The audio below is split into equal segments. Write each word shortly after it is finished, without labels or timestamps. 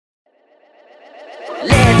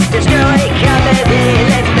Destroy comedy,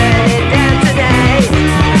 let's burn it down tonight.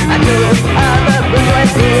 I do other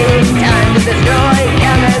bourgeoisie, time to destroy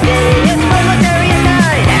comedy. It's proletariat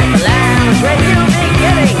night at the lounge where you'll be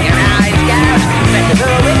getting your eyes gouged.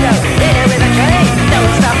 Festival window, dinner with a train.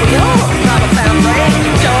 Don't stop with your marble found brain.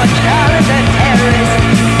 George Carlin's a terrorist,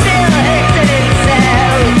 still hexed in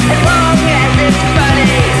cell. As long as it's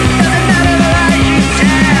funny, doesn't matter the lies you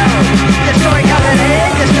tell. Destroy comedy,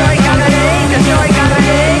 destroy comedy, destroy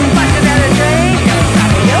comedy. Flush it down the drain. Don't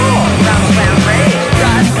stop with your marble found brain.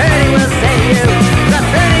 Prosperity will save you.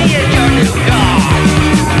 Prosperity is your new god.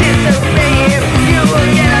 Disobey him, you will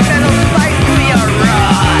get a metal spike through your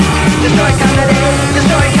rod. Destroy comedy,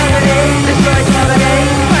 destroy comedy, destroy comedy.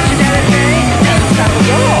 Flush it down the drain. Don't stop with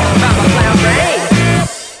your marble found brain.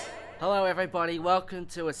 Hello everybody, welcome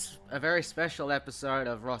to a very special episode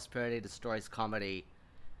of Ross Purdy Destroys Comedy.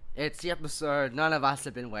 It's the episode none of us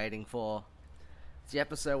have been waiting for. It's the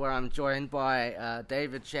episode where I'm joined by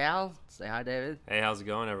David Chow. Say hi, David. Hey, how's it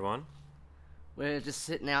going, everyone? We're just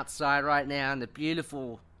sitting outside right now in the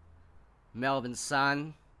beautiful Melbourne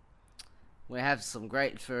sun. We have some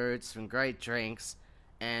great food, some great drinks,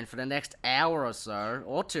 and for the next hour or so,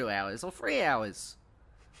 or 2 hours, or 3 hours,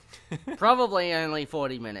 probably only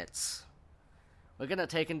 40 minutes, we're gonna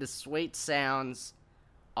take in the sweet sounds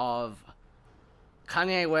of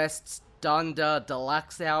Kanye West's Donda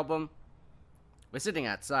Deluxe album. We're sitting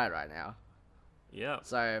outside right now, Yeah.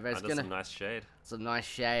 so there's Under gonna some nice shade. some nice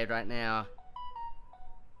shade right now.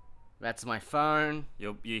 That's my phone.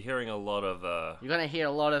 You're hearing a lot of You're gonna hear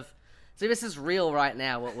a lot of. See, this is real right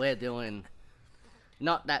now. What we're doing,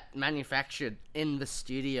 not that manufactured in the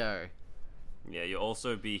studio. yeah. You'll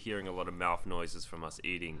also be hearing a lot of mouth noises from us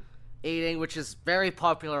eating. Eating, which is very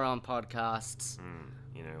popular on podcasts.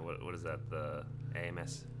 You know what is that? The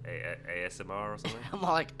ASMR or something? I'm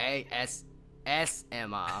like ASMR.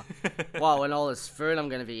 Wow, when all this food I'm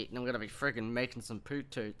gonna be eating, I'm gonna be freaking making some poot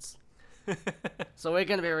toots. So we're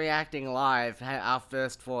gonna be reacting live, our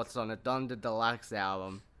first thoughts on the Donda Deluxe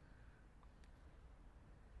album,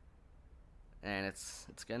 and it's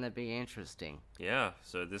gonna be interesting. Yeah.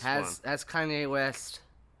 So this Has Kanye West,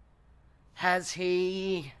 has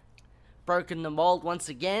he broken the mold once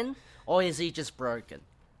again, or is he just broken?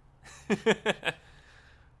 one.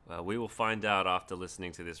 Well, we will find out after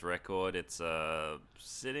listening to this record. It's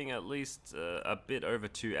sitting at least a bit over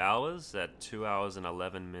 2 hours, at 2 hours and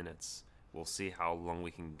 11 minutes. We'll see how long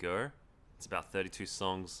we can go. It's about 32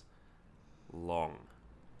 songs long.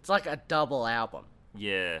 It's like a double album.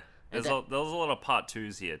 Yeah. There's a lot of part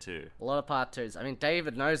twos here too. A lot of part twos. I mean,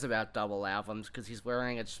 David knows about double albums because he's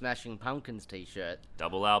wearing a Smashing Pumpkins t-shirt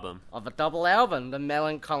Double album. of a double album, The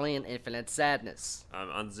Melancholy and Infinite Sadness. I'm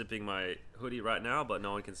unzipping my hoodie right now, but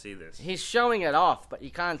no one can see this. He's showing it off, but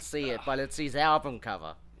you can't see it, but it's his album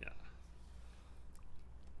cover. Yeah.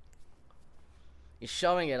 He's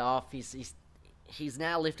showing it off. He's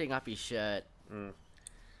now lifting up his shirt.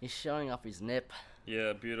 He's showing off his nip.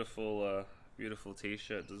 Yeah, beautiful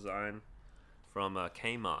t-shirt design from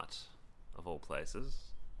Kmart, of all places.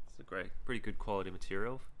 It's a pretty good quality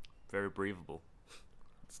material. Very breathable.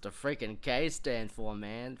 It's the freaking K stand for,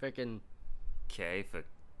 man. Freaking K for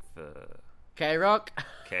K-Rock.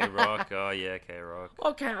 K-Rock. Oh yeah, K-Rock.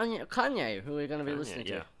 Oh, Kanye, who we're going to be listening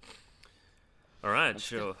Yeah. to. All right,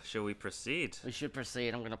 shall we proceed? We should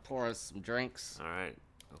proceed. I'm going to pour us some drinks. All right,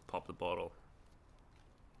 I'll pop the bottle.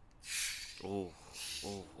 Oh,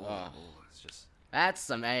 it's just. That's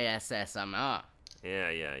some ASMR. Yeah.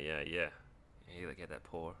 Hey, look at that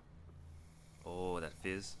pour. Oh, that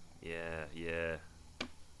fizz. Yeah.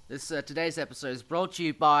 This today's episode is brought to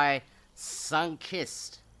you by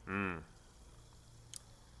Sunkist.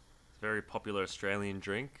 Very popular Australian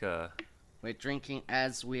drink. We're drinking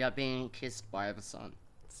as we are being kissed by the sun,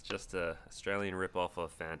 It's just a Australian rip-off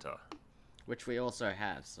of Fanta. which we also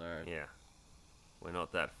have. So Yeah. We're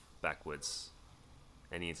not that backwards.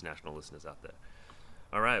 Any international listeners out there.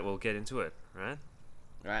 Alright, we'll get into it, right?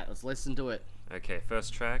 all right, let's listen to it. Okay,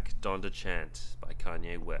 first track, Donda Chant by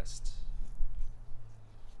Kanye West.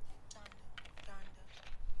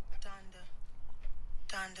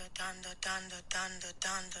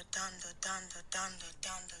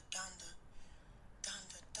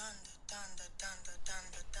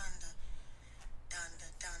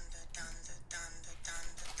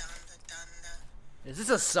 Is this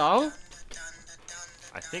a song?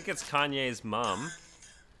 I think it's Kanye's mum,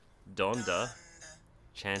 Donda,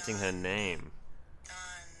 chanting her name.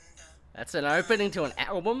 That's an opening to an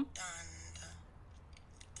album?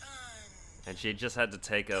 And she just had to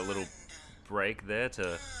take a little break there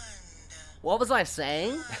to... What was I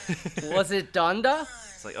saying? Was it Donda?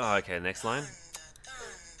 It's like, oh, okay, next line.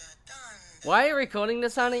 Why are you recording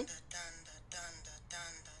this, honey?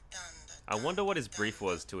 I wonder what his brief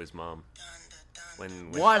was to his mom. When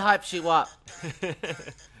What hypes you up?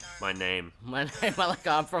 my name. My name,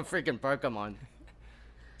 I'm from freaking Pokemon.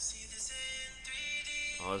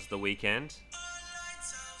 Oh, it's The Weeknd.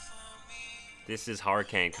 This is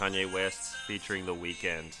Hurricane, Kanye West featuring The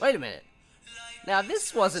Weeknd. Wait a minute. Now,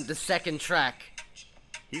 this wasn't the second track.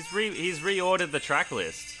 He's reordered the track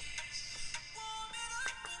list.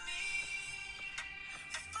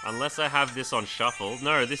 Unless I have this on shuffle.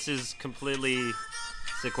 No, this is completely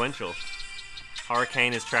sequential.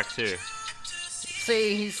 Hurricane is track 2.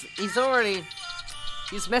 See, he's already...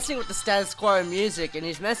 He's messing with the status quo of music, and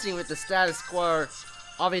he's messing with the status quo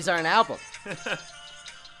of his own album.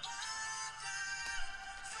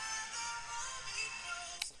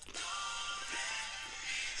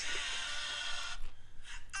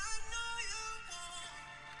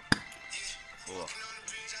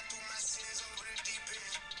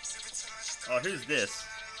 Oh, who's this?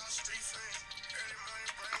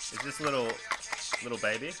 Is this little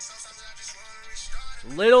baby?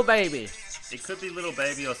 Little Baby. It could be Little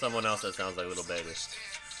Baby or someone else that sounds like Little Baby.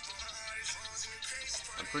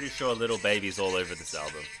 I'm pretty sure Little Baby's all over this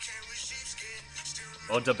album.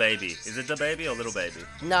 Or Da Baby. Is it Da Baby or Little Baby?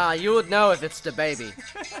 Nah, you would know if it's the baby.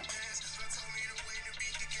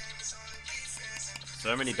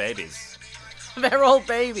 So many babies. They're all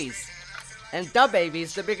babies. And Da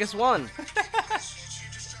Baby's the biggest one.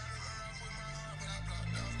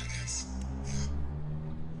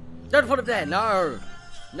 Don't put it there, no.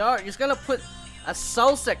 No, he's gonna put a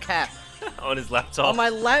salsa cap On his laptop. on my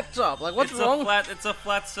laptop. Like, what's wrong? It's a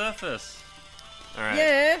flat surface. All right.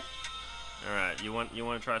 Yeah, All right. You want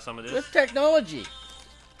to try some of this? with technology.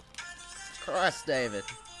 Christ, David.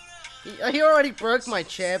 He already broke my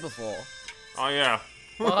chair before. Oh yeah.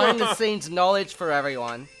 Behind the scenes knowledge for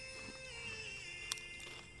everyone.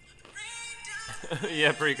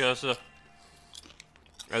 Yeah, precursor.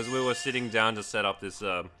 As we were sitting down to set up this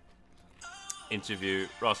interview,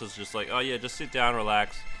 Ross was just like, "Oh yeah, just sit down,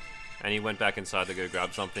 relax," and he went back inside to go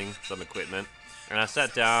grab something, some equipment. And I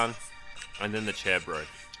sat down, and then the chair broke.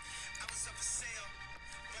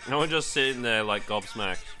 And we're just sitting there like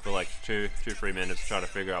gobsmacked for like 3 minutes trying to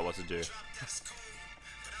figure out what to do.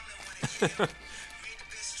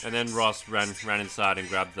 And then Ross ran inside and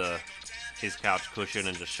grabbed his couch cushion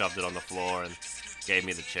and just shoved it on the floor and gave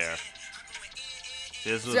me the chair.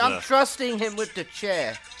 See, I'm trusting him with the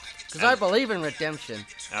chair. Because I believe in redemption. And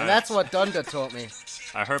Alright. that's what Dunda taught me.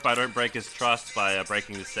 I hope I don't break his trust by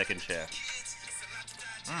breaking the second chair.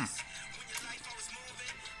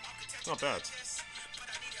 Not bad.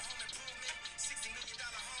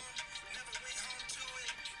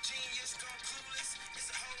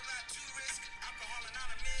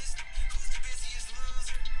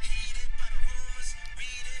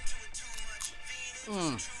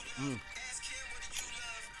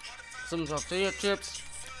 Some tortilla chips.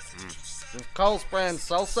 Some Cole's brand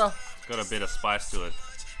salsa. Got a bit of spice to it.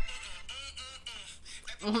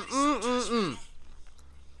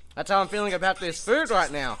 That's how I'm feeling about this food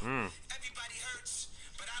right now.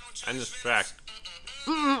 And this track.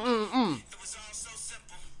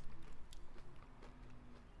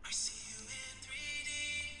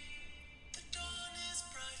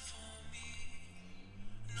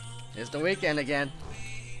 It's the weekend again.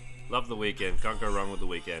 Love The Weeknd. Can't go wrong with The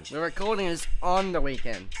Weeknd. The recording is on the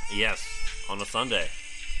weekend. Yes, on a Sunday.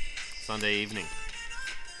 Sunday evening.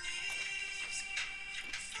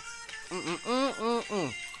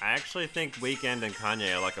 I actually think Weeknd and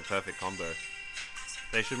Kanye are like a perfect combo.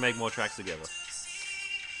 They should make more tracks together.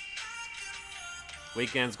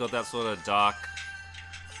 Weeknd's got that sort of dark,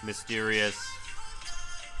 mysterious,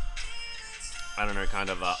 I don't know, kind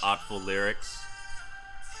of artful lyrics.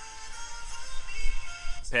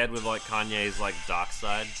 Paired with like Kanye's like dark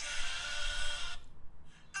side.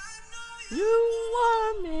 You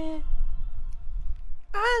want me.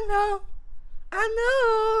 I know.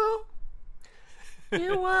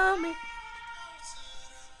 You want me.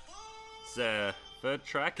 The third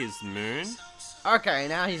track is Moon. Okay,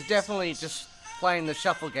 now he's definitely just playing the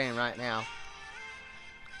shuffle game right now.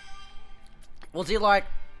 Was he like,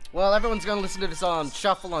 well, everyone's gonna listen to this on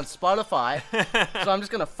shuffle on Spotify, so I'm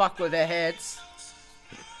just gonna fuck with their heads.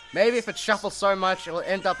 Maybe if it shuffles so much, it'll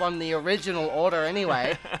end up on the original order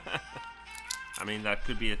anyway. I mean, that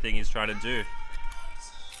could be a thing he's trying to do.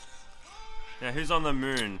 Now, who's on the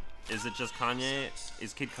Moon? Is it just Kanye?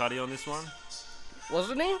 Is Kid Cudi on this one?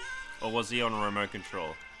 Wasn't he? Or was he on a remote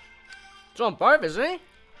control? He's on both, isn't he?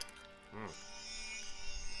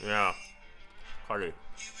 Yeah. Cudi.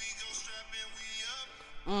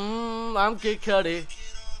 I'm Kid Cudi.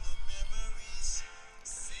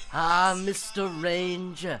 Ah, Mr.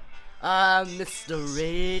 Ranger. Ah, Mr.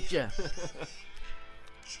 Ranger.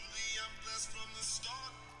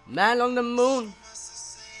 Man on the moon.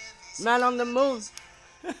 Man on the moon.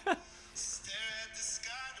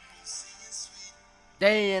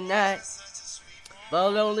 Day and night. The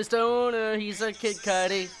Lonely Stoner, he's a Kid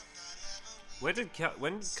Cudi. When did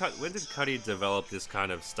Cudi develop this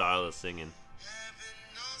kind of style of singing?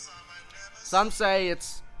 Some say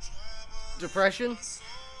it's depression.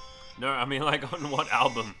 No, I mean like on what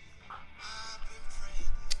album?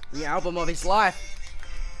 The album of his life.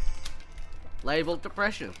 Labeled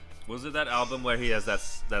depression. Was it that album where he has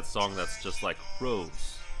that song that's just like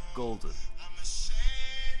Rose Golden?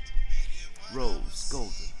 Rose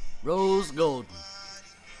Golden. Rose Golden.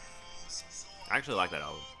 I actually like that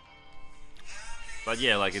album. But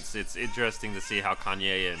yeah, like it's interesting to see how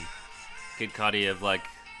Kanye and Kid Cudi have like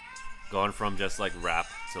gone from just like rap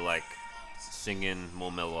to like singing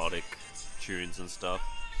more melodic tunes and stuff.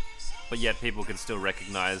 But yet people can still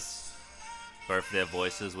recognize both their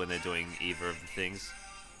voices when they're doing either of the things.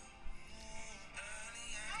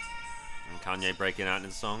 And Kanye breaking out in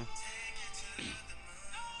his song.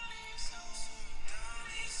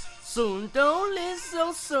 Soon, don't live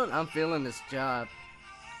so soon. I'm feeling this job.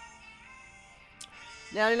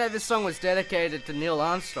 Now, you know this song was dedicated to Neil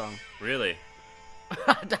Armstrong. Really?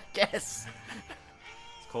 I guess.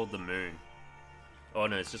 It's called The Moon. Oh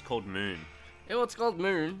no, it's just called Moon. Yeah, it's called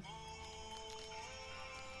Moon.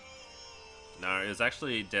 No, it was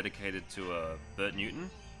actually dedicated to Bert Newton,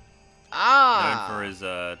 Ah! known for his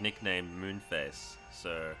nickname Moonface.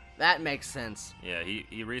 So That makes sense. yeah,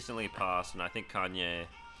 he recently passed, and I think Kanye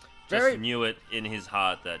Very- just knew it in his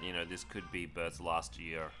heart that, you know, this could be Bert's last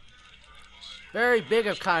year. Very big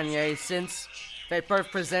of Kanye since they both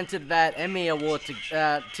presented that Emmy Award to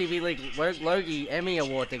TV League Logie Emmy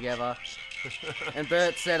Award together. And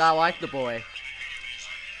Bert said, I like the boy.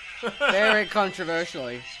 Very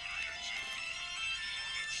controversially.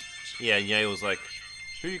 Yeah, and Ye was like,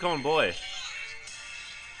 who you calling boy?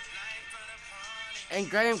 And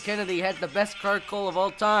Graham Kennedy had the best crow call of all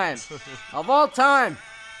time. Of all time!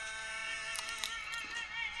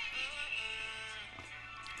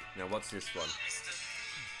 Now what's this one?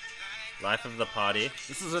 Life of the Party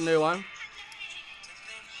This is a new one.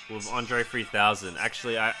 with Andre 3000.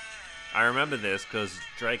 Actually, I remember this because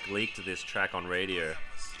Drake leaked this track on radio.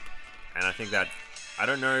 And I think that, I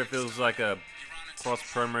don't know if it was like a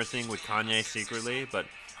cross-promo thing with Kanye secretly, but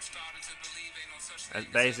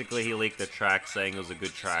basically he leaked the track saying it was a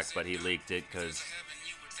good track, but he leaked it because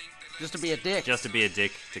Just to be a dick. just to be a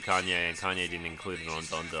dick to Kanye, and Kanye didn't include it on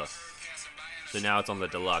Donda. So now it's on the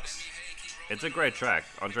deluxe. It's a great track.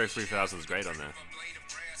 Andre 3000 is great on there.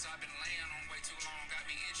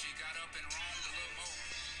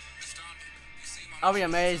 I'll be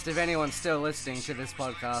amazed if anyone's still listening to this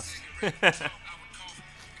podcast.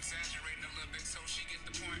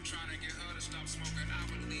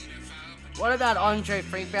 What about Andre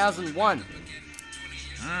 3001?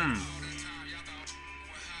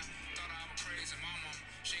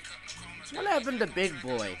 What happened to Big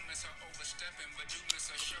Boy?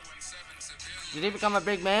 Did he become a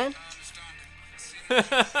big man?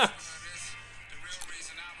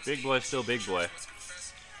 Big boy's still big boy.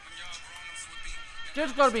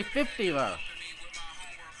 Dude's gotta be 50 though.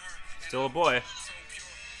 Still a boy.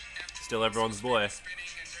 Still everyone's boy.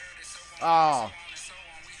 Oh.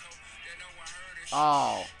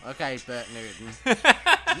 Oh. Okay, Bert Newton.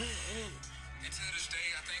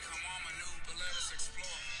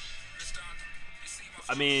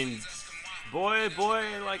 I mean, boy,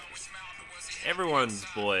 like, everyone's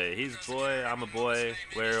boy. He's boy, I'm a boy,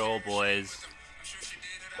 we're all boys.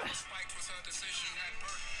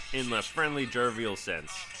 In the friendly, jovial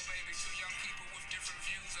sense.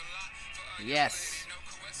 Yes.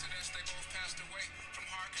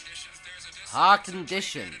 Heart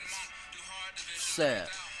conditions. Sir.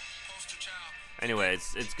 Anyway,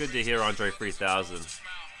 it's good to hear Andre 3000.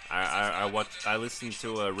 I listened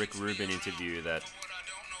to a Rick Rubin interview that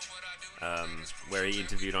where he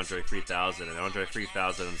interviewed Andre 3000, and Andre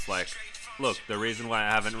 3000's like, look, the reason why I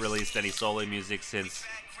haven't released any solo music since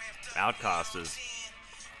Outkast is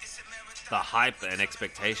the hype and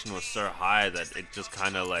expectation was so high that it just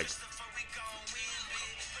kind of like,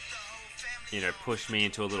 you know, pushed me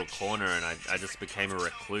into a little corner, and I just became a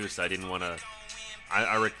recluse. I didn't want to.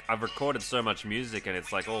 I've recorded so much music, and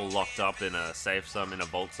it's like all locked up in a safe in a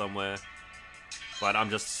vault somewhere. But I'm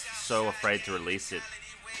just so afraid to release it.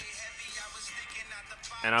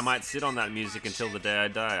 And I might sit on that music until the day I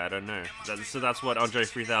die. I don't know. So that's what Andre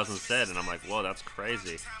 3000 said, and I'm like, whoa, that's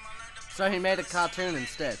crazy. So he made a cartoon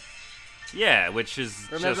instead. Yeah, which is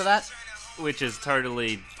Remember just, that? which is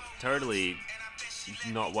totally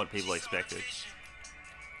not what people expected.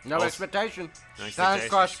 No Also- expectation. No Can't expectation.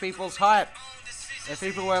 crush people's hype. If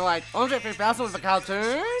people were like, Andre 3000 was a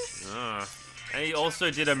cartoon? And he also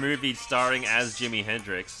did a movie starring as Jimi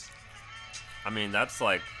Hendrix. I mean, that's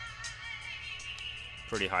like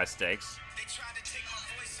pretty high stakes. They tried to take my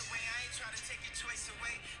voice away. I ain't trying to take your choice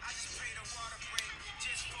away. I just prayed a water break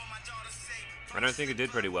just for my daughter's sake. I don't think it did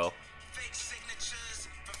pretty well. Fake signatures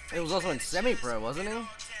for It was also in semi-pro, wasn't he? damage.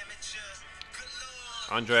 Good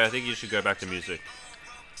lord, Andre, I think you should go back to music.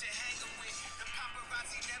 rope to hang 'em with. The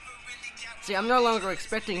paparazzi never really got See, I'm no longer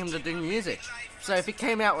expecting him to do music. So if he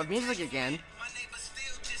came out with music again, my neighbor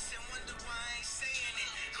still just and wonder why I ain't saying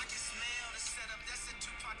it. I can smell the setup. That's a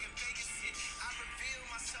Tupac and Vegas hit. I reveal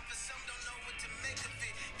myself and some don't know what to make of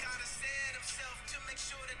it. Gotta set himself to make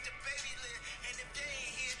sure that the baby live. And if they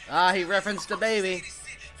ain't here, he referenced the baby. they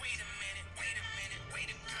sit. Wait a minute, wait a minute, wait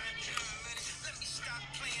a minute. Let me stop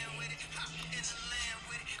playing with it. Hop in the land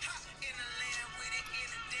with it. Hop in the land with it. In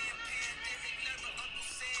a damn pandemic. Never Uncle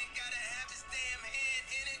Sam gotta have his damn hand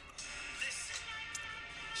in it. Listen,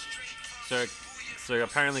 straight from So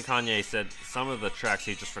apparently Kanye said some of the tracks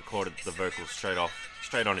he just recorded the vocals straight on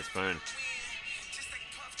his phone. just like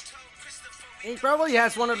Puff told Christopher. He probably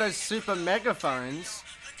has one of those super megaphones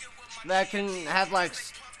that can have like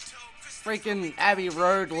freaking Abbey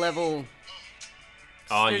Road level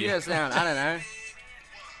Oh studio yeah, sound. I don't know.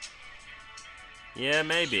 yeah,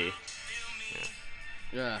 maybe.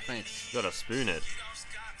 Yeah, thanks. Got to spoon it.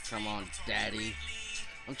 Come on, daddy.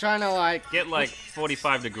 I'm trying to like. Get like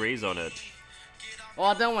 45 degrees on it. Well,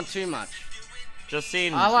 I don't want too much. Just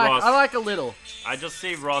seen I Ross. like a little. I just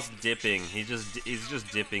see Ross dipping. He's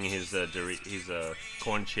just dipping his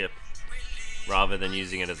corn chip rather than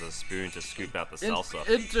using it as a spoon to scoop out the salsa.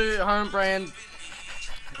 Into home brand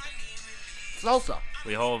salsa.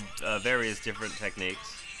 We hold various different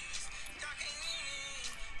techniques.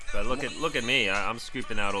 But look at me. I'm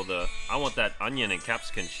scooping out all the. I want that onion and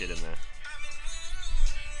capsicum shit in there.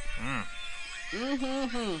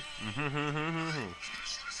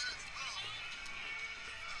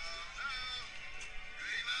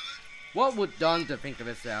 What would Donda think of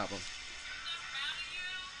this album?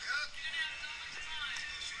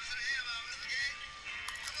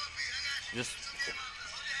 Just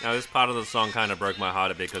now, this part of the song kind of broke my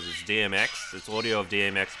heart a bit because it's DMX. It's audio of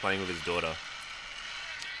DMX playing with his daughter.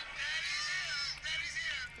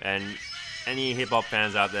 And any hip hop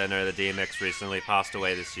fans out there know that DMX recently passed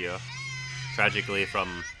away this year, tragically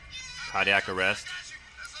from cardiac arrest.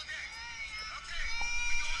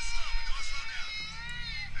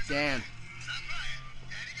 Damn.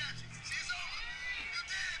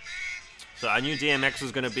 So I knew DMX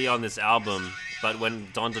was going to be on this album, but when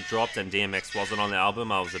Donda dropped and DMX wasn't on the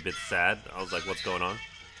album, I was a bit sad. I was like, what's going on?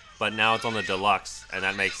 But now it's on the deluxe, and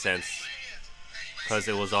that makes sense because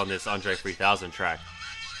it was on this Andre 3000 track.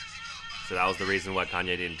 So that was the reason why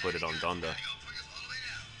Kanye didn't put it on Donda.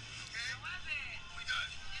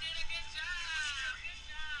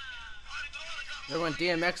 Remember when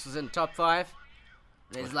DMX was in top 5?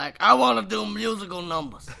 And he's like, I want to do musical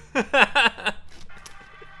numbers.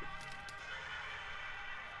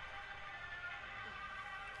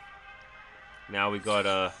 Now we got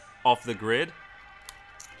Off the Grid.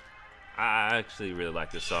 I actually really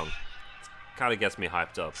like this song. Kind of gets me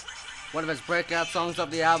hyped up. One of his breakout songs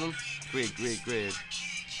of the album. Grid.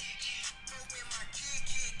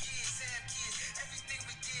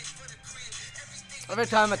 Every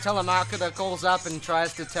time a telemarketer calls up and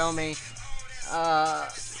tries to tell me,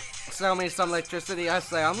 sell me some electricity, I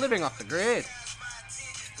say, I'm living off the grid.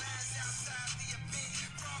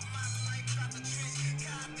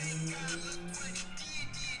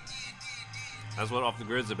 That's what Off the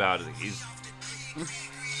Grid's about.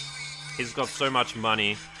 He's got so much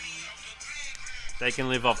money. They can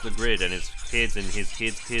live off the grid, and his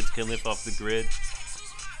kids can live off the grid.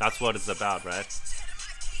 That's what it's about, right?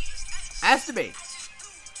 Has to be.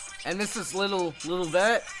 And this is Little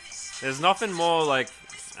Vert. There's nothing more like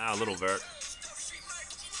Little Vert.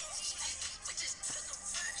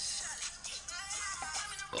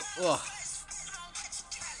 Ugh.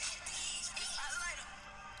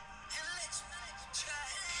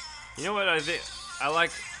 You know what I think? I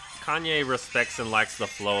like Kanye respects and likes the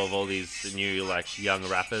flow of all these new like young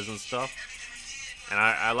rappers and stuff, and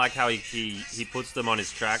I like how he puts them on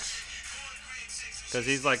his tracks because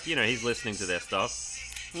he's like, you know, he's listening to their stuff,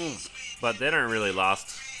 but they don't really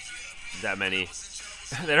last that many.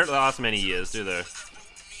 They don't last many years, do they?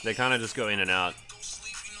 They kind of just go in and out.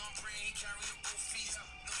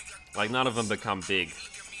 Like none of them become big.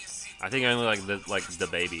 I think only like the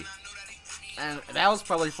baby. And that was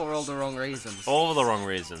probably for all the wrong reasons. All the wrong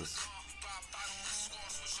reasons.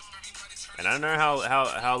 And I don't know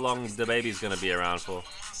how long the baby's gonna be around for.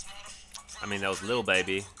 I mean, there was Lil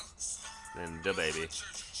Baby, then the baby.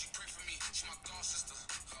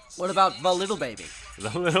 What about the little baby?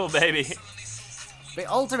 The little baby. The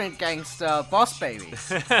ultimate gangster boss baby.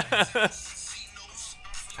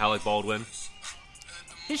 Alec Baldwin.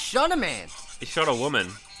 He shot a man. He shot a woman.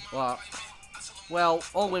 Well,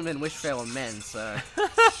 all women wish they were men, so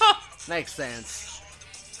makes sense.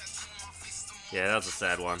 Yeah, that was a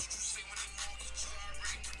sad one.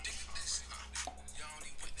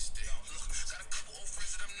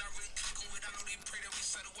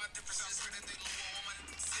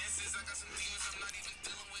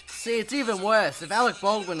 See, it's even worse. If Alec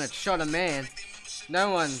Baldwin had shot a man,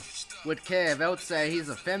 no one would care. They would say he's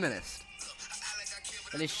a feminist.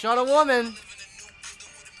 But he shot a woman.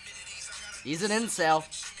 He's an incel.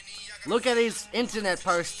 Look at his internet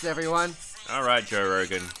posts, everyone. Alright, Joe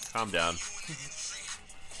Rogan, calm down.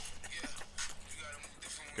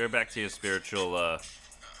 Go back to your spiritual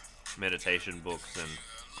meditation books and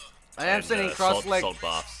I am sitting cross-legged. salt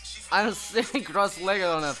baths. I'm sitting cross-legged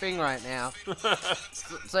on a thing right now.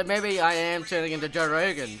 So maybe I am turning into Joe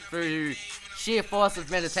Rogan through sheer force of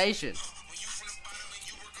meditation.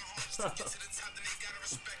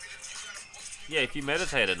 Yeah, if you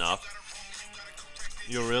meditate enough,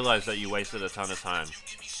 you'll realize that you wasted a ton of time.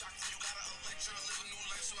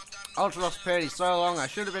 Ultra Purdy so long I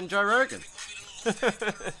should have been Joe Rogan.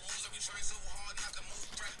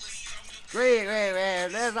 Great,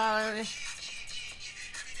 there's all.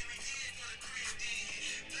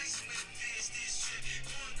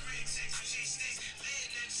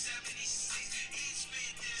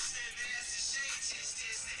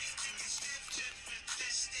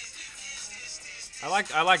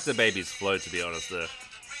 I like the baby's flow, to be honest. There.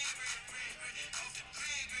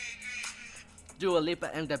 Dua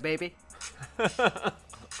Lipa and the baby.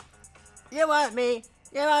 You want me?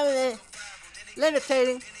 You want me?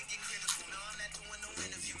 Levitating.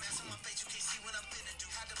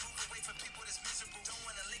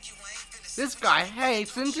 This guy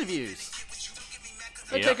hates interviews.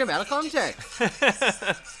 They Yep. take him out of context.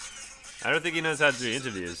 I don't think he knows how to do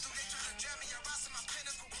interviews.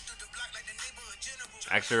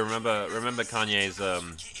 Actually, remember Kanye's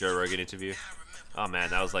Joe Rogan interview? Oh man,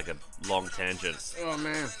 that was like a long tangent. Oh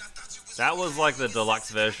man. That was like the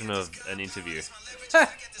deluxe version of an interview.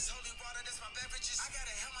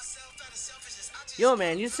 Yo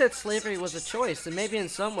man, you said slavery was a choice, and maybe in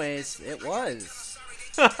some ways it was.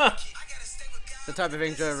 The type of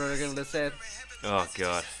thing Joe Rogan would have said. Oh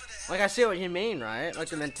god. Like, I see what you mean, right? Like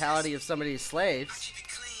the mentality of some of these slaves.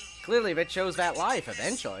 Clearly they chose that life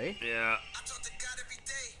eventually. Yeah.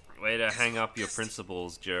 Way to hang up your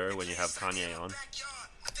principles, Joe, when you have Kanye on.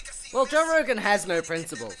 Well, Joe Rogan has no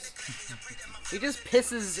principles. He just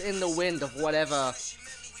pisses in the wind of whatever,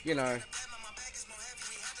 you know.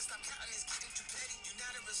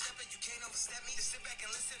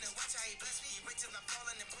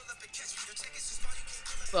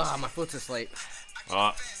 Oh, my foot's asleep.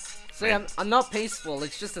 Oh, See, man. I'm not peaceful.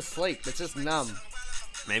 It's just asleep. It's just numb.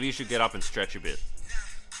 Maybe you should get up and stretch a bit.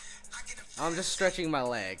 I'm just stretching my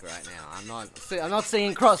leg right now. I'm not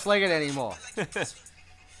seeing cross-legged anymore. You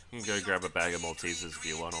can go grab a bag of Maltesers if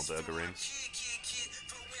you want, or burger rings.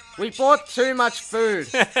 We bought too much food.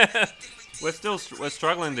 We're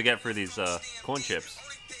struggling to get through these corn chips.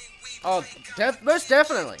 Oh, most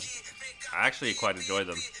definitely. I actually quite enjoy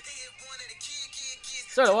them.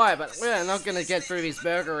 So do I, but we're not gonna get through these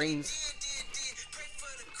burger rings.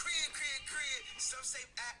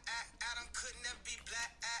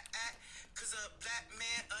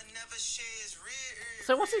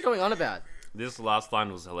 So what's he going on about? This last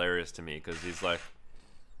line was hilarious to me because he's like,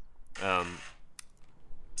 because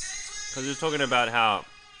he was talking about how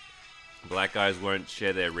black guys won't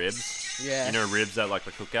share their ribs. Yeah. You know, ribs at like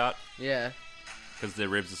the cookout, Yeah. because their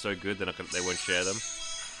ribs are so good they won't share them.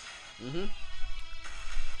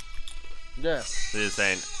 Yeah. So they're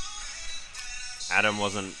saying Adam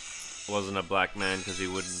wasn't a black man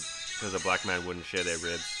because a black man wouldn't share their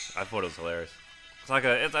ribs. I thought it was hilarious.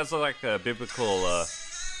 That's like a biblical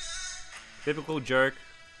joke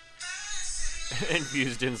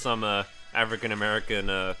infused in some African American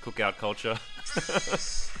cookout culture.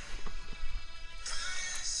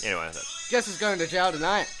 Anyway, Guess he's going to jail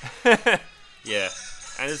tonight. yeah.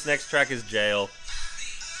 And this next track is Jail.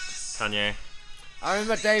 Kanye. I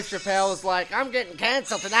remember Dave Chappelle was like, I'm getting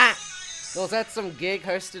cancelled tonight. It was at some gig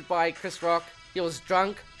hosted by Chris Rock. He was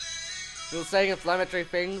drunk. He was saying inflammatory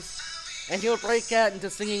things. And he would break out into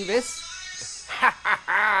singing this. Ha ha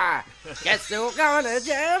ha! Guess who's going to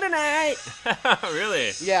jail tonight?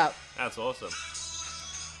 Really? Yeah. That's awesome.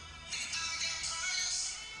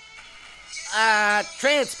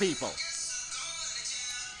 Trans people.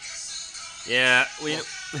 Yeah, we.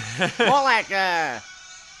 More like,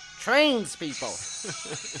 trains people.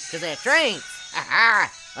 Because they're trains. Haha.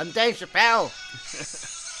 I'm Dave Chappelle.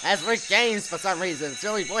 That's Rick James for some reason. It's the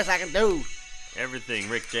only voice I can do. Everything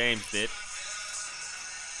Rick James did.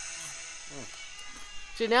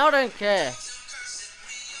 See, now I don't care.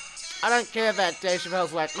 I don't care that Dave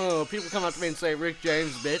Chappelle's like, oh, people come up to me and say Rick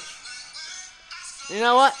James, bitch. You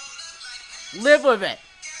know what? Live with it.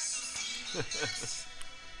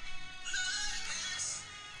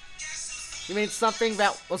 You mean something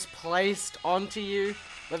that was placed onto you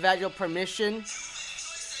without your permission?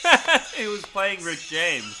 He was playing Rick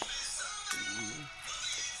James.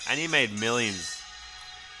 And he made millions.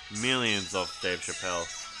 Millions of Dave Chappelle.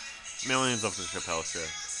 Millions of the Chappelle Show.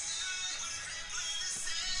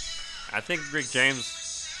 I think Rick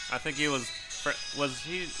James, I think he was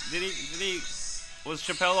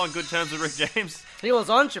Chappelle on good terms with Rick James? He was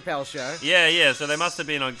on Chappelle's show. Yeah, so they must have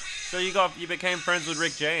been on, so you became friends with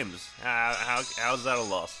Rick James. How's that a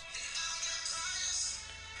loss?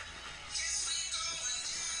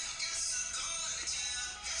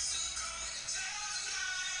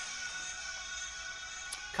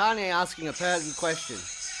 Kanye asking a pertinent question.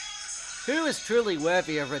 Who is truly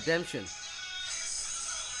worthy of redemption?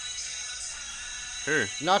 Who?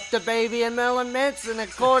 Not the baby and Marilyn Manson,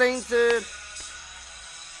 according to...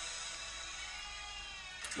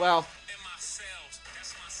 Well,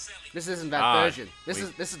 this isn't that version. This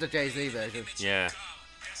is the Jay-Z version. Yeah.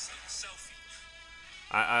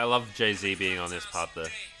 I love Jay-Z being on this part though.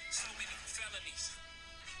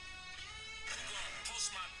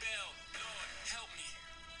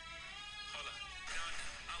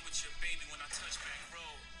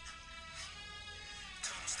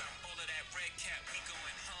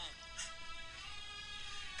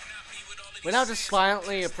 We're now just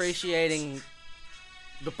silently appreciating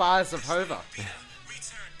the bars of Hova.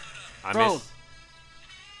 I Bro. miss.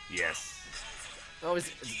 Yes. Oh,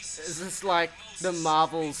 is this like the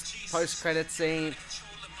Marvel's post-credit scene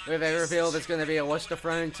where they reveal there's going to be a Watch the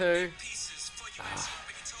Throne 2?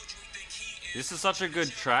 This is such a good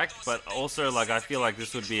track, but also like I feel like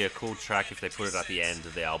this would be a cool track if they put it at the end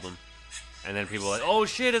of the album, and then people are like, "Oh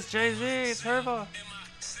shit, it's Jay-Z, it's Hova,"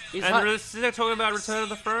 He's and hi- they're talking about Return of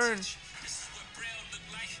the Throne.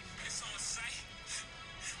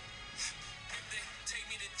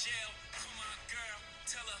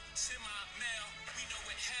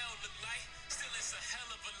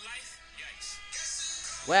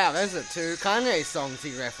 Wow, those are two Kanye songs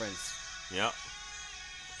he referenced. Yep.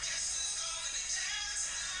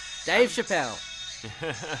 Dave Chappelle.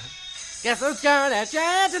 Guess who's going to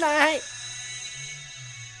jail tonight?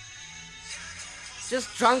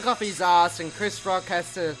 Just drunk off his ass and Chris Rock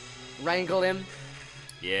has to wrangle him.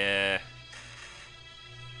 Yeah.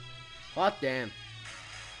 Hot damn.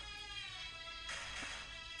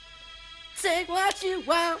 Take what you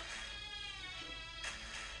want.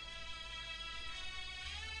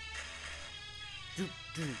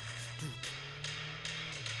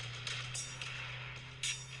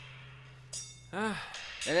 And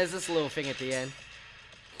there's this little thing at the end.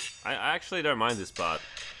 I actually don't mind this part.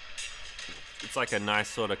 It's like a nice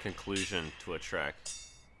sort of conclusion to a track.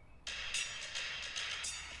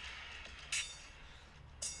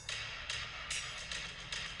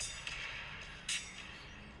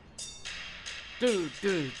 Dude.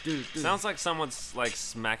 Sounds like someone's like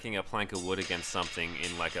smacking a plank of wood against something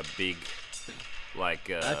in like a big, like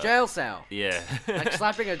A jail cell. yeah. Like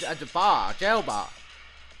slapping a bar, jail bar.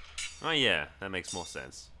 Oh yeah, that makes more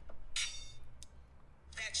sense.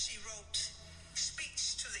 That she wrote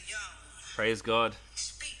speaks to the young, Praise God,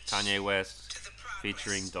 speaks Kanye West, to the progress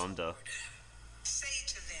featuring Donda. Say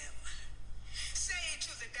to them, say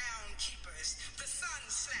to the downkeepers, the sun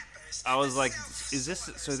slappers. I was the like, self-swallowers, is this,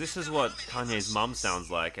 so this is what Kanye's mum sounds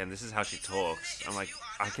like, and this is how she talks. I'm like,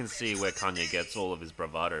 I can see where Kanye gets all of his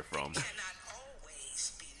bravado from. cannot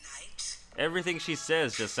always be night. Everything she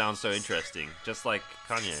says just sounds so interesting, just like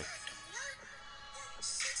Kanye.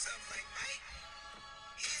 Six up like Mike.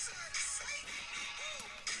 He's on sight. Whoa,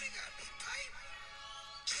 they got me pipe.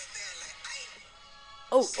 Get there like Ike.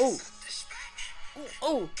 Oh. The spot.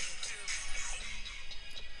 Oh.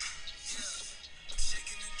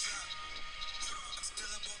 Shaking and drop. I'm still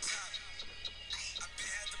up on top. I been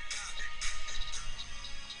had the pop.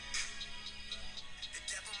 The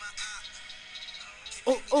devil my op.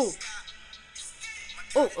 Oh.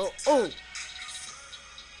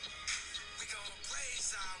 We gon'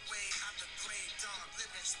 blaze our way out the grave, dog.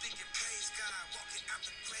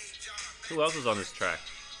 Who else is on this track?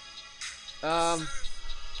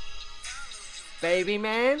 Baby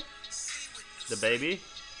Man? The Baby?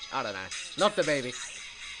 I don't know. Not the Baby.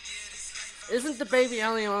 Isn't the Baby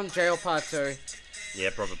only on Jail Part 2? Yeah,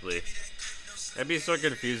 probably. It'd be so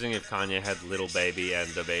confusing if Kanye had Little Baby and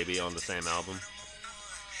The Baby on the same album.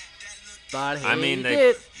 But he I mean,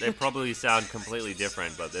 did. they probably sound completely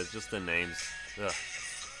different, but there's just the names. Ugh.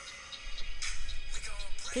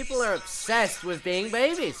 People are obsessed with being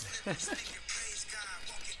babies.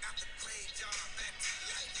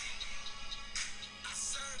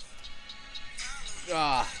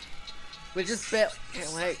 Ah, we just bet.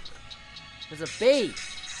 Wait, there's a bee.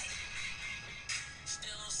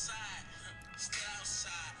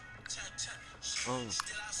 Oh.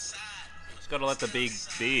 Just gotta let the bee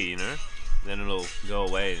be, you know? Then it'll go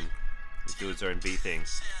away and do its own bee thing.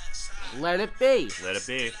 Let it be. Let it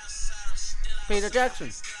be. Peter Jackson.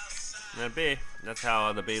 Let it be. That's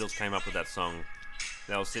how the Beatles came up with that song.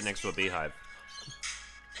 They'll sit next to a beehive.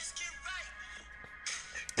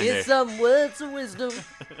 And Here's some words of wisdom.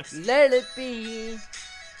 Let it be.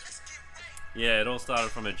 yeah, it all started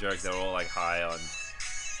from a joke. They were all like high on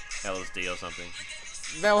LSD or something.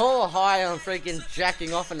 They're all high on freaking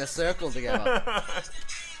jacking off in a circle together.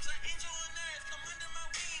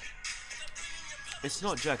 It's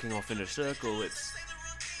not jacking off in a circle, it's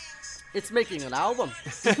It's making an album.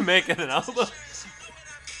 making an album.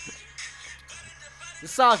 The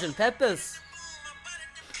Sgt. Pepper's.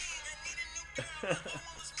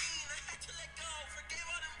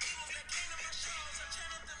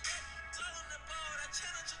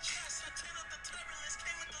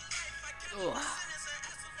 Ugh.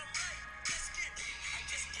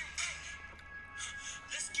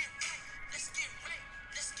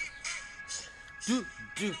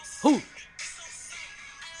 Do, hoo.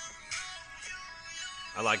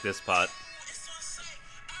 I like this part.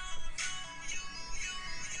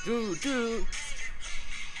 Do.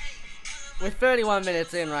 We're 31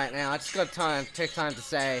 minutes in right now. I just got take time to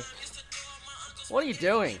say, what are you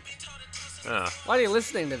doing? Ah, Why are you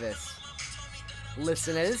listening to this?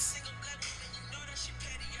 Listeners?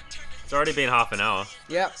 it's already been half an hour.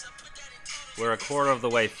 Yep. We're a quarter of the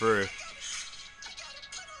way through.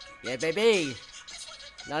 Yeah, baby.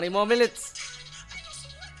 90 more minutes.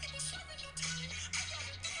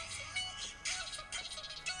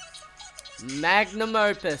 Magnum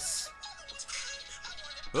opus.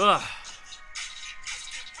 Ugh.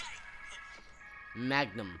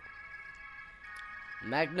 Magnum.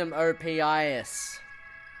 Magnum OPIS.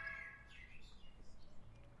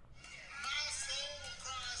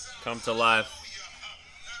 Come to life.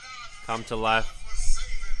 Come to life.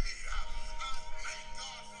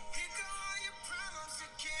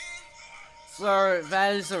 So,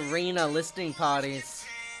 those arena listing parties.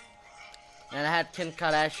 And I had Kim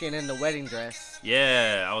Kardashian in the wedding dress.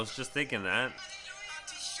 Yeah, I was just thinking that.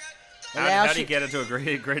 And now How do she- you get her to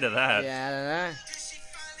agree to that? Yeah, I don't know.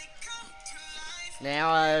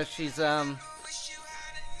 Now she's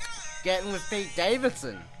getting with Pete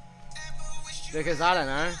Davidson because I don't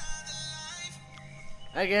know.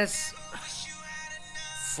 I guess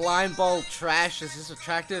slime ball trash is just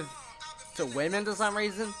attractive to women for some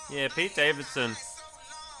reason. Yeah, Pete Davidson.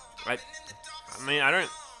 I mean, I don't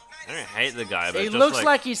hate the guy, but He just looks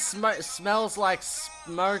like he smells like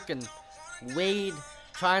smoke and weed,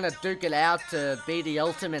 trying to duke it out to be the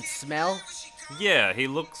ultimate smell. yeah, he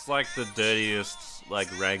looks like the dirtiest, like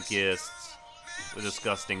rankiest,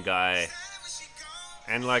 disgusting guy.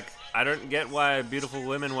 And like, I don't get why beautiful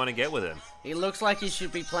women want to get with him. He looks like he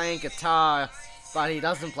should be playing guitar, but he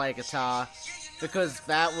doesn't play guitar, because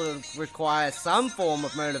that would require some form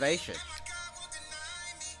of motivation.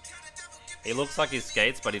 He looks like he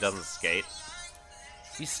skates, but he doesn't skate.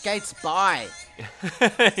 He skates by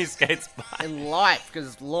He skates by. in life,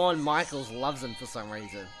 because Lorne Michaels loves him for some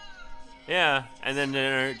reason. Yeah, and then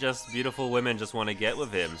just beautiful women just want to get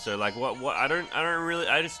with him. So like, what?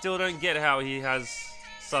 I just still don't get how he has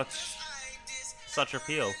such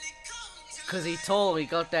appeal. Because he tall, he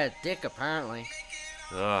got that dick, apparently.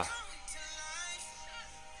 Ugh.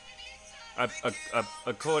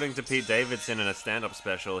 According to Pete Davidson in a stand-up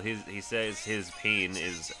special, he says his peen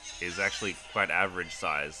is actually quite average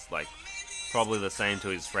size, like probably the same to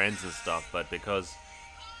his friends and stuff. But because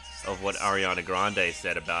of what Ariana Grande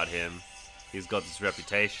said about him, he's got this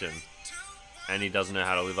reputation, and he doesn't know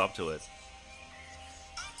how to live up to it.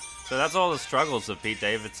 So that's all the struggles of Pete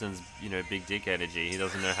Davidson's, big dick energy. He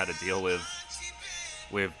doesn't know how to deal with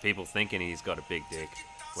people thinking he's got a big dick.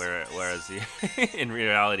 Whereas he, in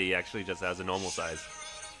reality, he actually just has a normal size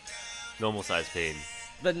peen.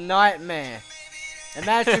 The nightmare.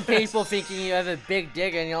 Imagine people thinking you have a big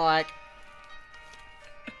dick and you're like,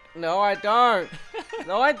 no, I don't.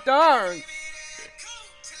 No, I don't.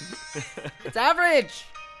 It's average.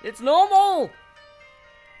 It's normal.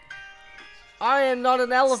 I am not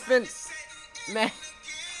an elephant, man.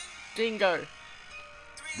 Dingo.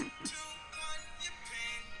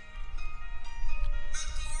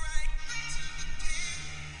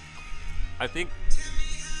 I think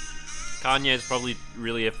Kanye is probably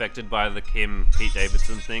really affected by the Kim Pete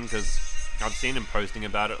Davidson thing because I've seen him posting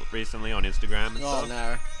about it recently on Instagram and Oh stuff.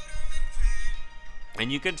 no.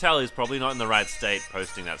 And you can tell he's probably not in the right state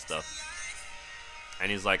posting that stuff. And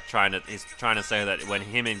he's like trying to say that when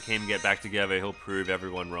him and Kim get back together, he'll prove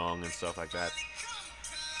everyone wrong and stuff like that.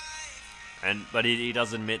 But he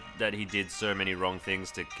does admit that he did so many wrong things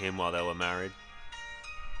to Kim while they were married.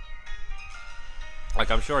 Like,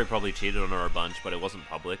 I'm sure he probably cheated on her a bunch, but it wasn't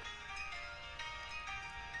public.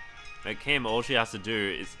 Like, Kim, all she has to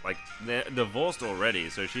do is, like, they're divorced already,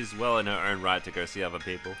 so she's well in her own right to go see other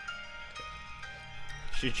people.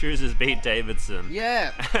 She chooses Pete Davidson.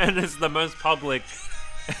 Yeah. And it's the most public.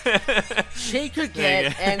 She could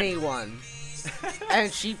get anyone.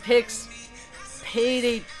 And she picks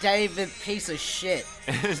Pete David piece of shit.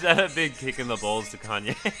 Is that a big kick in the balls to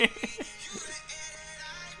Kanye?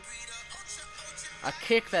 A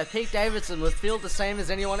kick that Pete Davidson would feel the same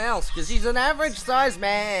as anyone else, because he's an average sized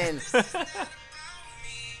man.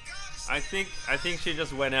 I think she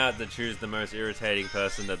just went out to choose the most irritating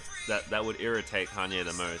person that would irritate Kanye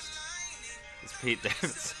the most. It's Pete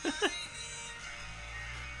Davidson.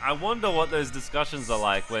 I wonder what those discussions are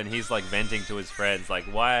like when he's like venting to his friends. Like,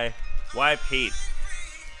 why Pete?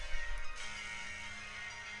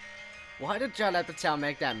 Why did Judd Apatow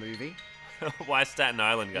make that movie? Why Staten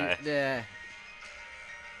Island guy? Yeah.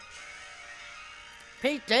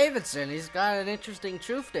 Pete Davidson, he's got an interesting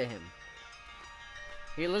truth to him.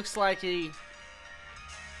 He looks like he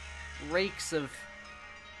reeks of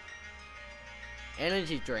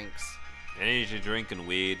energy drinks. Energy drink and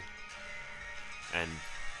weed. And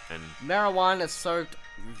Marijuana soaked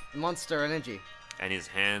Monster Energy. and his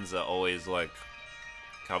hands are always like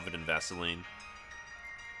covered in Vaseline.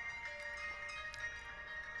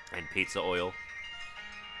 And pizza oil.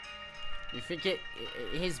 You forget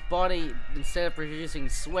his body, instead of producing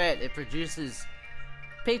sweat, it produces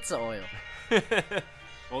pizza oil.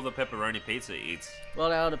 All the pepperoni pizza he eats. Well,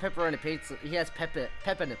 now the pepperoni pizza, he has pepper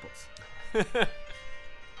nipples.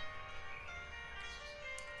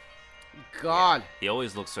 God. He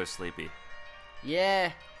always looks so sleepy.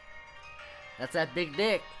 Yeah. That's that big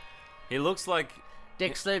dick. He looks like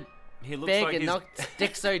Dick so he looks big like and he's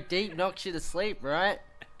dick so deep knocks you to sleep, right?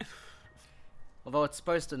 Although it's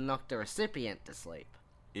supposed to knock the recipient to sleep.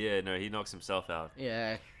 Yeah, no, he knocks himself out.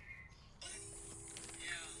 Yeah.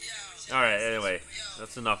 Alright, anyway,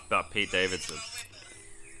 that's enough about Pete Davidson.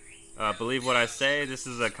 Believe What I Say, this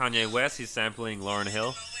is Kanye West, he's sampling Lauryn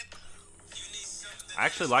Hill. I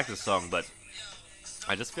actually like this song, but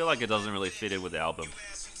I just feel like it doesn't really fit in with the album.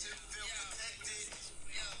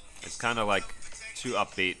 It's kind of like too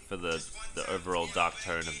upbeat for the overall dark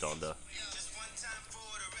tone of Donda.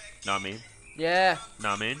 Know what I mean? Yeah. Know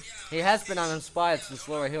what I mean? He has been uninspired since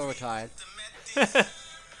Laura Hill retired.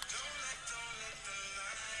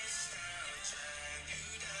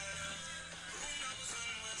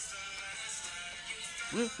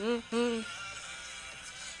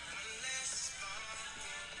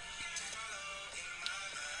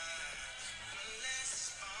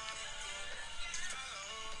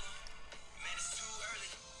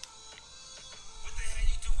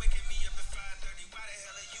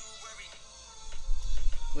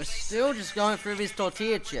 We're still just going through these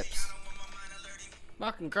tortilla chips.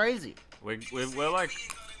 Fucking crazy. We're like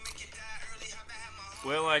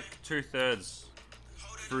 2/3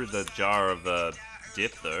 through the jar of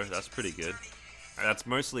dip though. That's pretty good. That's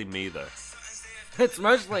mostly me though. It's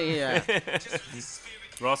mostly,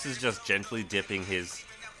 Ross is just gently dipping his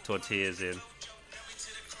tortillas in.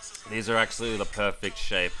 These are actually the perfect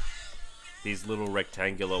shape. These little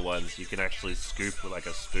rectangular ones you can actually scoop with like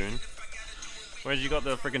a spoon. Whereas you got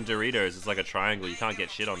the freaking Doritos, it's like a triangle. You can't get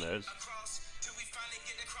shit on those.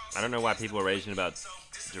 I don't know why people are raging about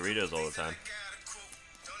Doritos all the time.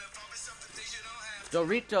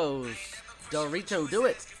 Doritos. Dorito, do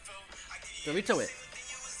it. Dorito it.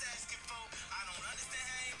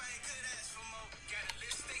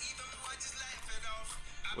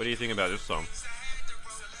 What do you think about this song?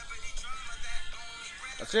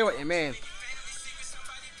 I see what you mean.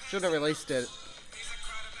 Should have released it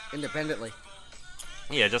independently.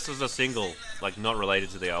 Yeah, just as a single, like not related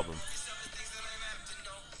to the album.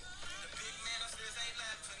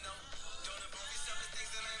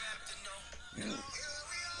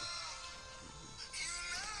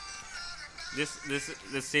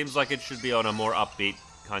 This seems like it should be on a more upbeat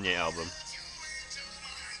Kanye album.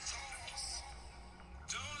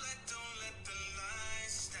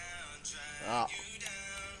 Oh,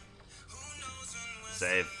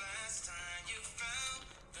 Save.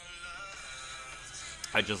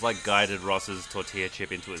 I just like guided Ross's tortilla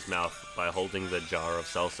chip into his mouth by holding the jar of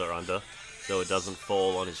salsa under so it doesn't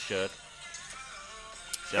fall on his shirt.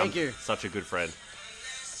 See, Thank I'm you. Such a good friend.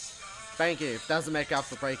 thank you. It doesn't make up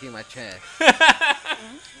for breaking my chair.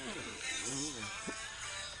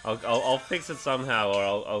 I'll fix it somehow, or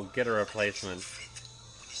I'll get a replacement.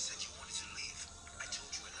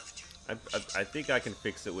 I think I can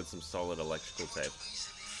fix it with some solid electrical tape,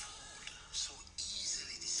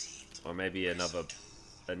 or maybe another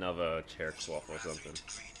chair cloth or something.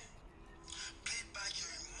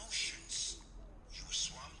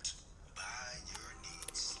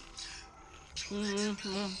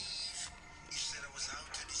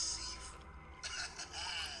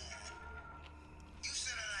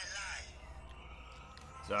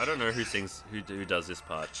 So I don't know who sings, who does this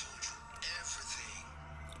part.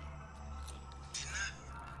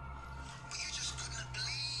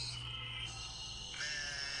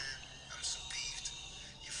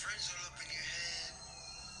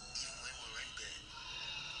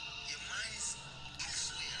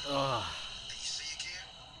 Ugh.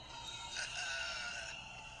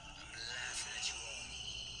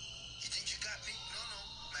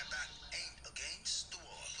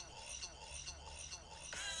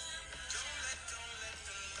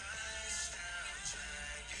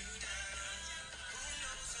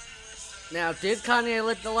 Now, did Kanye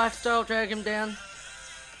let the lifestyle drag him down?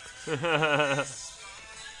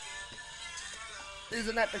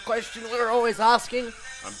 Isn't that the question we're always asking?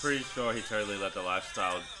 I'm pretty sure he totally let the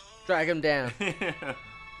lifestyle. Drag him down.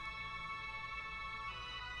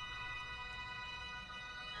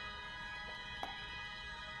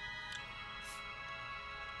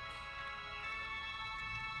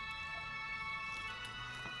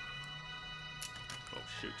 Oh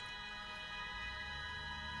shoot.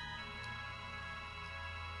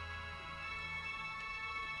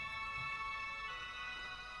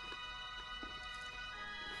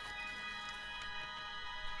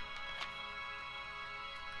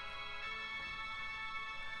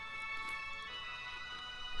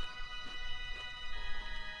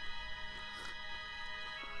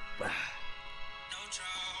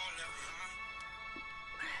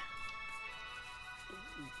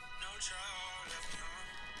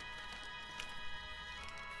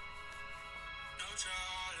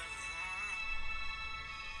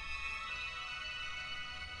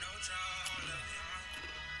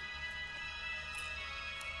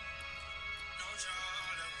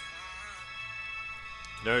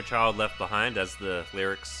 No child left behind, as the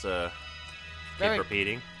lyrics keep Very-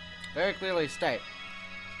 repeating. Very clearly state.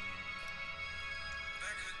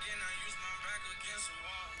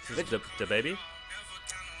 Is this the baby?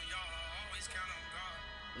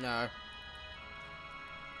 No.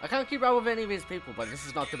 I can't keep up with any of his people, but this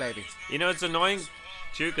is not the baby. You know, it's annoying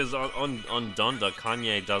too, because on Donda,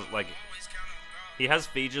 Kanye does, like, he has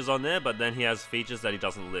features on there, but then he has features that he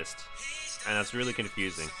doesn't list, and that's really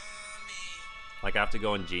confusing. Like, I have to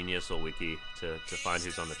go on Genius or Wiki to find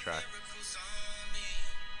who's on the track.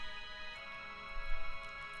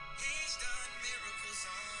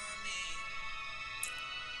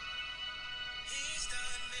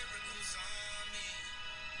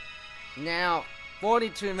 Now,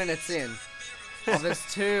 42 minutes in of this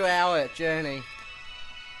 2-hour journey.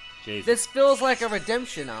 Jesus. This feels like a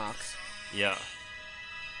redemption arc, Yeah.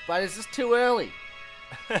 but it's just too early.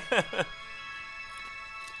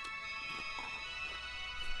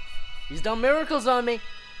 He's done miracles on me.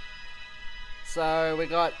 So we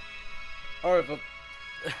got over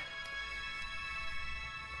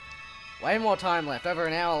way more time left, over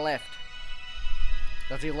an hour left.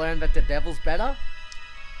 Does he learn that the devil's better?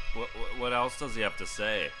 What else does he have to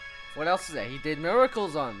say? What else is there? He did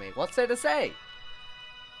miracles on me. What's there to say?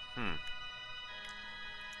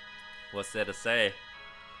 What's there to say?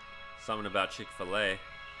 Something about Chick-fil-A.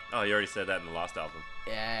 Oh, you already said that in the last album.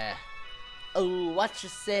 Yeah. Oh, what you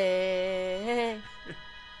say?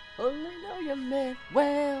 Only know you meant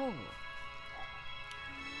well.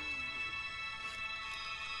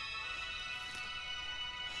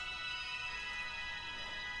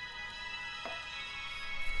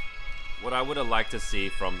 What I would have liked to see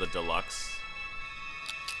from the deluxe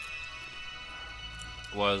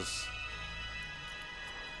was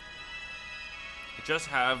just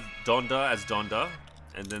have Donda as Donda,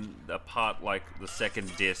 and then the part, like the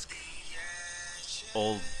second disc,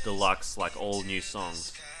 all deluxe, like all new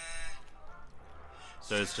songs.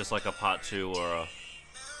 So it's just like a part 2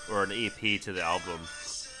 or an EP to the album.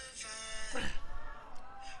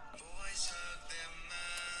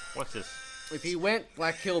 What's this? If he went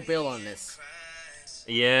like Kill Bill on this,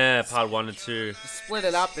 Yeah, part 1 and 2. split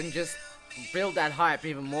it up and just build that hype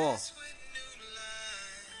even more.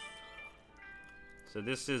 So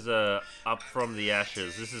this is Up From the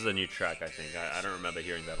Ashes. This is a new track, I think. I don't remember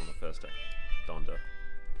hearing that on the first Donda.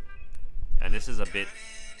 And this is a bit...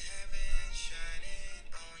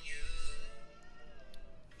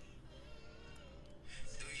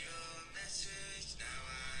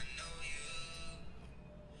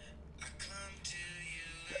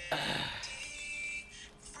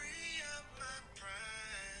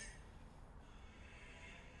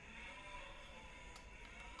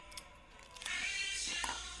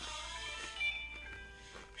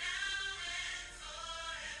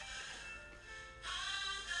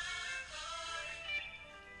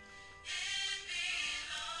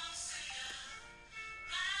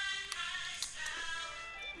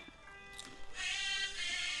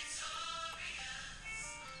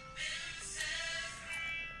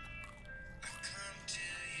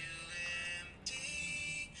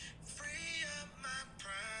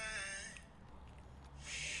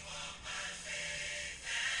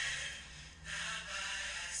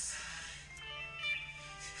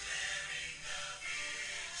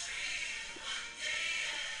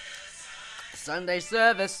 Sunday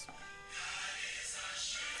service.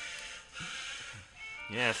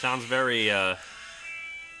 Yeah, sounds very, yeah,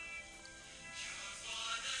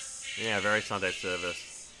 very Sunday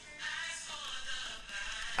service.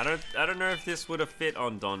 I don't know if this would have fit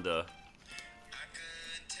on Donda.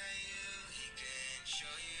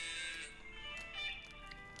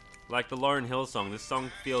 Like the Lauryn Hill song, this song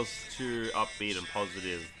feels too upbeat and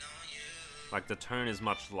positive. Like the tone is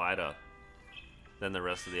much lighter than the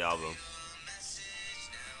rest of the album.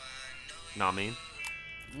 Know what I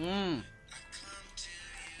mean?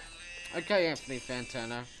 Okay, Anthony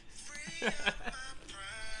Fantano.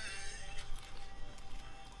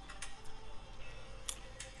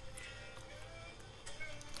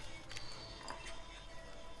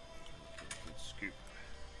 Scoop.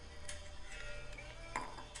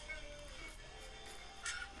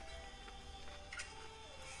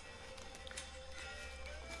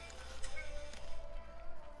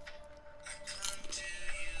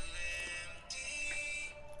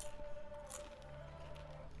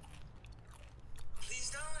 Please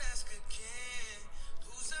don't ask again.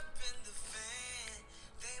 Who's up in the fan?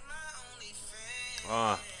 They my only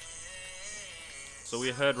fan. So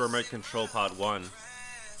we heard Remote Control Part 1,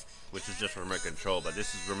 which is just Remote Control, but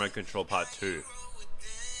this is Remote Control Part 2.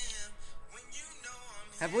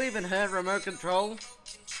 Have we even heard Remote Control?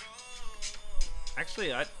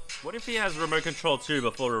 Actually, what if he has Remote Control 2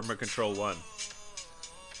 before Remote Control 1?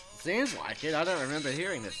 Seems like it. I don't remember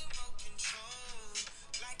hearing this.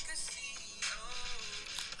 Like a CEO,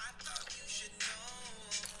 I thought you should know.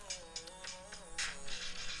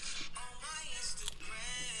 On my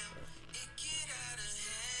Instagram, it get out of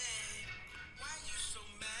hand. Why you so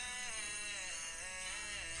mad?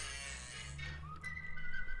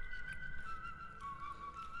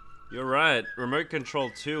 You're right. Remote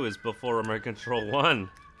Control 2 is before Remote Control 1.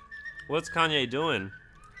 What's Kanye doing?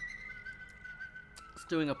 It's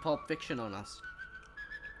doing a Pulp Fiction on us.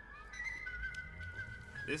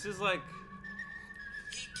 This is like...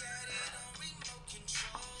 He got it on remote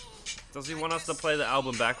control. Does he want us to play the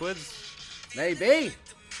album backwards? Maybe.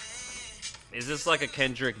 Is this like a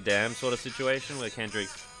Kendrick Damn sort of situation where Kendrick...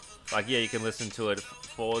 Like, yeah, you can listen to it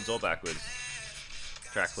forwards or backwards.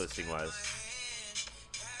 Track listing wise.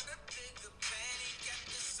 Had a bigger pan, he got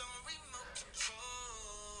this on remote control.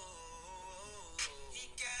 He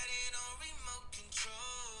got it on remote control.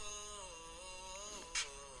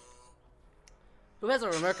 Who has a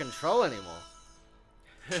remote control anymore?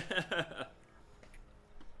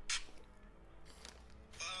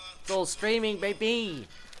 It's all streaming, baby.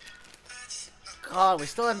 God, we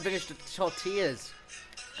still haven't finished the tortillas.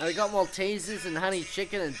 And we got Maltesers and honey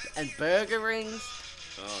chicken and burger rings.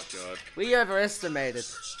 Oh, God. We overestimated.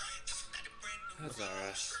 That's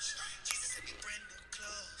alright.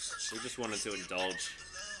 We just wanted to indulge.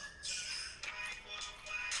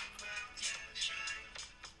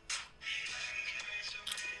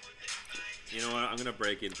 You know what? I'm gonna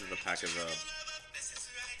break into the pack of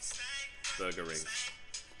burger rings.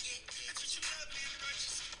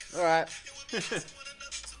 Alright.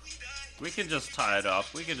 We can just tie it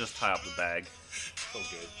up. We can just tie up the bag. It's all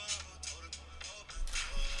good.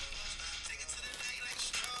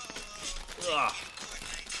 Ugh.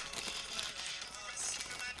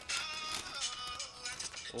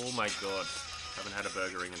 Oh my god. Haven't had a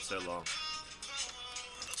burger ring in so long.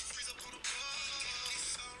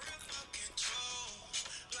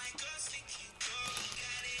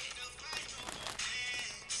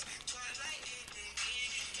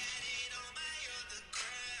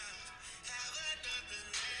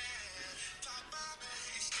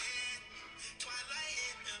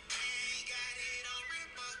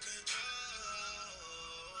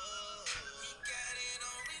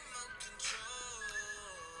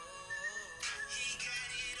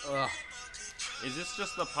 Ugh. Is this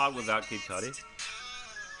just the part without Kid Cudi?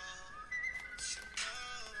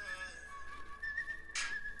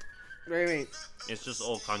 What do you mean? It's just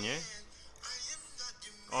all Kanye?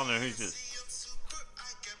 Oh no, who's this?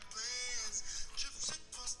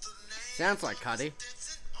 Sounds like Cuddy.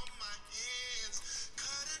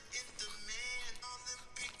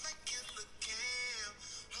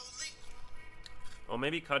 Or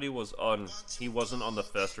maybe Cudi was on... He wasn't on the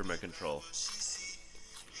first remote control.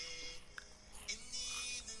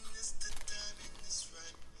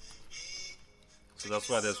 So that's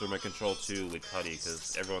why there's remote control 2 with Cudi,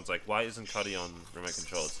 because everyone's like, why isn't Cudi on remote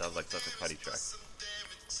control? It sounds like such a Cudi track.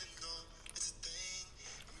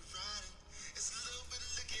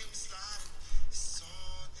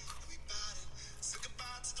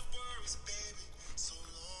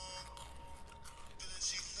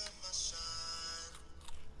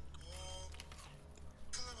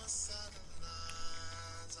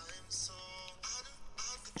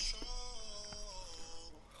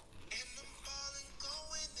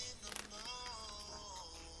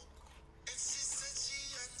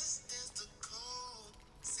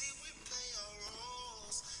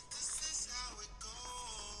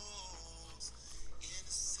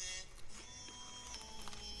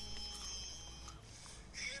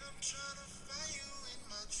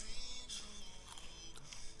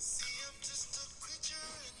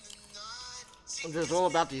 I'm just all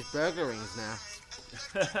about these burger rings now.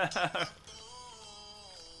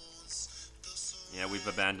 Yeah, we've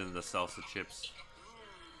abandoned the salsa chips.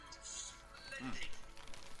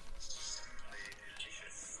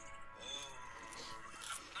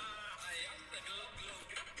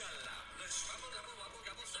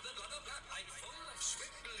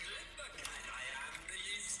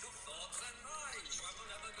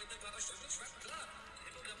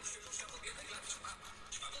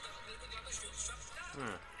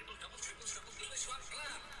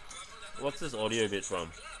 What's this audio bit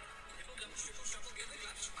from?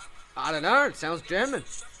 I don't know, it sounds German.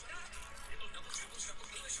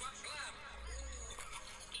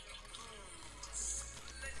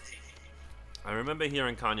 I remember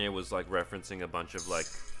hearing Kanye was like referencing a bunch of like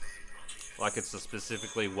it's a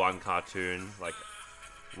specifically one cartoon, like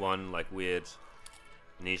one like weird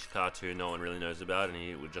niche cartoon no one really knows about, and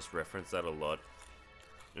he would just reference that a lot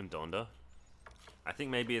in Donda. I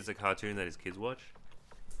think maybe it's a cartoon that his kids watch.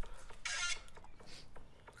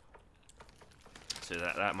 So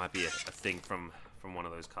that might be a thing from one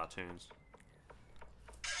of those cartoons.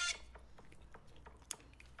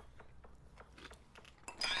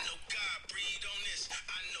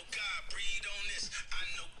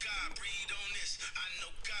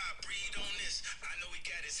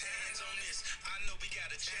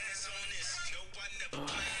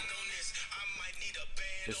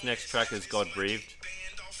 This next track is God Breathed.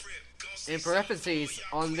 In parentheses,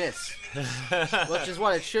 on this. Which is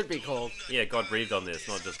what it should be called. Yeah, God Breathed on this,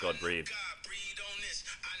 not just God Breathed.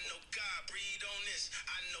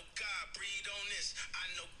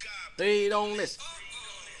 Breathe on this.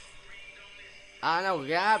 I know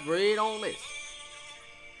God, breathe on this.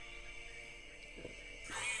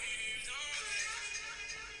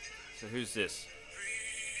 So who's this?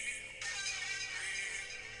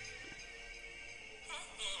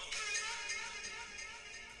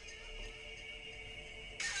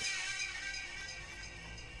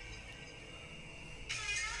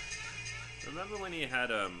 Remember when he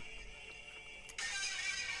had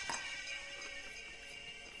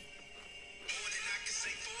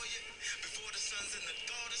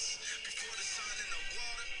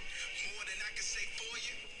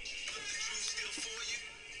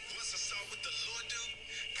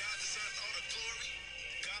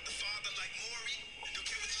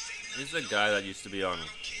This is the guy that used to be on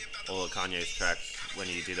all of Kanye's tracks when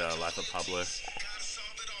he did Life of Pablo.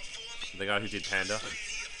 The guy who did Panda.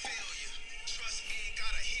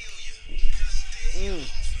 I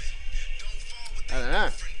don't know.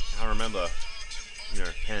 I remember, you know,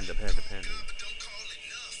 Panda. That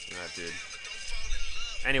dude.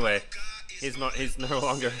 Anyway, he's no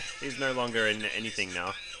longer in anything now.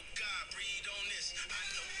 I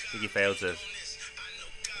think he failed to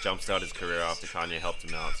jumpstart his career after Kanye helped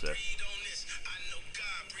him out. So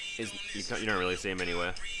you don't really see him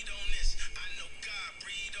anywhere.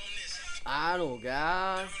 I don't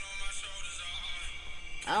God.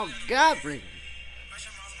 I don't God bring him.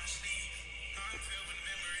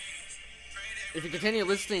 If you continue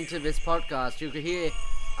listening to this podcast, you could hear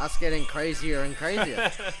us getting crazier and crazier.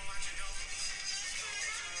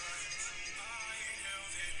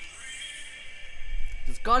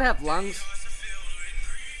 Does God have lungs?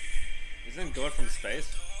 Isn't God from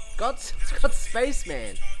space? God's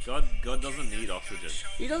spaceman. God doesn't need oxygen.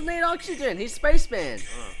 He doesn't need oxygen. He's spaceman.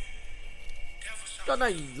 Oh. God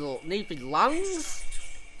don't need lungs.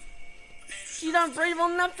 You don't breathe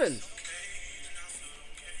on nothing.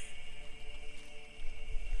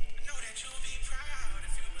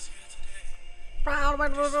 Proud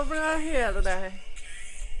when we're here today.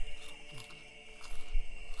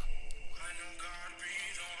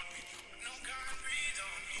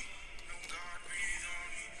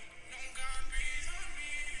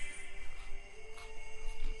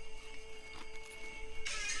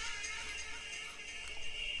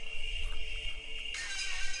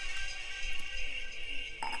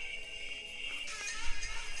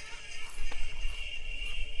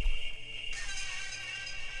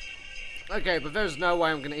 Okay, but there's no way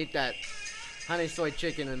I'm gonna eat that honey soy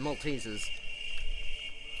chicken and Maltesers.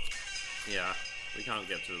 Yeah, we can't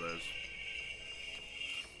get to those.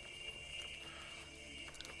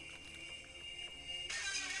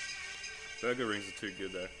 Burger rings are too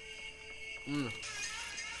good though.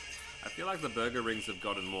 I feel like the burger rings have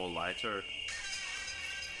gotten more lighter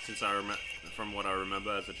since from what I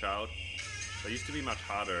remember as a child. They used to be much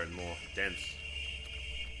harder and more dense.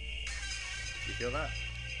 You feel that?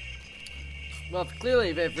 Well,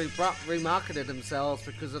 clearly they've remarketed themselves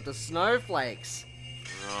because of the snowflakes.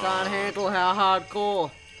 Can't handle how hardcore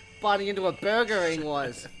biting into a burger ring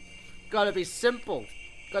was. Gotta be simple.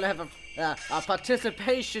 Gotta have a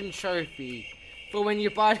participation trophy for when you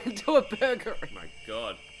bite into a burger ring. My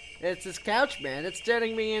God. It's this couch, man. It's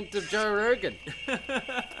turning me into Joe Rogan. You're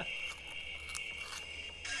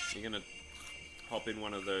gonna hop in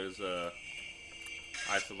one of those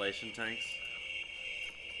isolation tanks?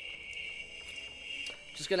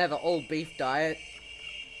 Just gonna have an all beef diet.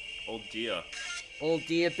 Old deer. All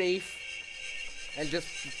deer beef. And just...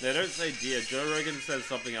 They don't say deer. Joe Rogan says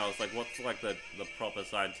something else. Like, what's like the proper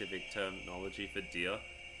scientific terminology for deer?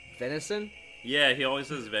 venison. Yeah, he always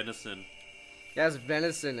says venison. He has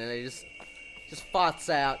venison and he just farts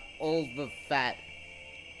out all the fat.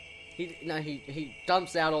 He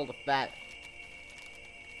dumps out all the fat.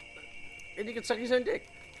 And he can suck his own dick.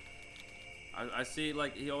 I see,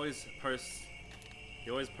 like, he always posts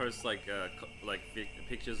like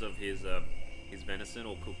pictures of his venison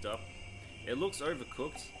all cooked up. It looks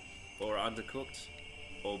overcooked or undercooked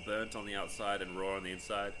or burnt on the outside and raw on the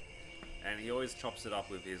inside. And he always chops it up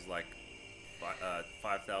with his like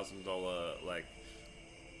 $5,000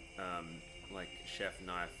 like chef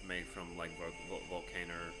knife made from like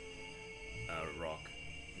volcano rock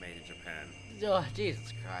made in Japan. Oh,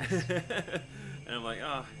 Jesus Christ. And I'm like,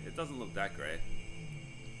 oh, it doesn't look that great.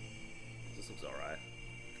 This looks alright.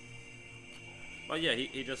 But yeah,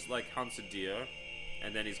 he just like hunts a deer,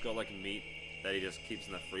 and then he's got like meat that he just keeps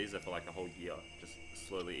in the freezer for like a whole year. Just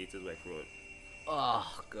slowly eats his way through it. Oh,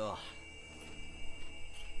 God.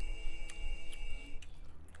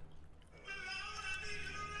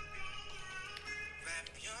 Wrap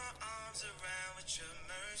your arms around with your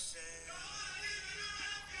mercy.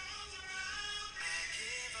 I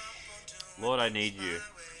give up on doing Lord, I need you.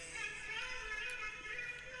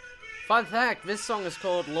 Fun fact, this song is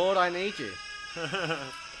called Lord, I Need You.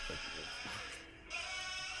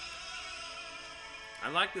 I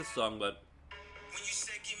like this song, but when you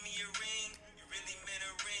said give me a ring, you really meant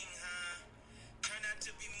a ring, huh? Turned out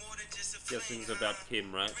to be more than just a guessing fling, it's about huh?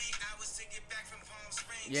 Kim, right? 3 hours to get back from Palm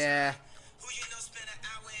Springs. Yeah. Who you know spent an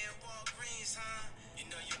hour in Walgreens, huh? You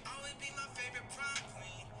know you always be my favorite prom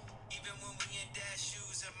queen. Even when we in dad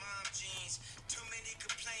shoes and mom jeans. Too many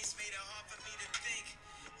complaints made it hard for me to think.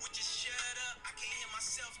 Would you shut up? I can't hear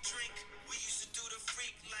myself drink. We used to do the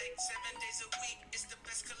freak like 7 days a week. It's the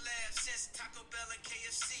best collab since Taco Bell and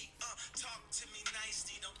KFC. Talk to me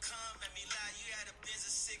nicely, don't come at me lie. You had a Benz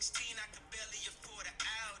of 16, I could barely afford an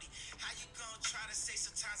Audi. How you gonna try to say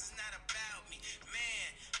sometimes it's not about me? Man,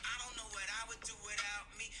 I don't know what I would do without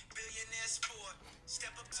me. Billionaire sport,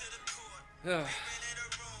 step up to the court. We rented a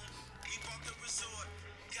room, we bought the resort.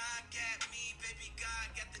 God got me, baby, God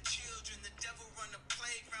got the children. The devil run the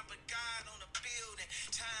playground, but God on the building.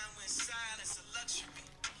 Time when silence a luxury.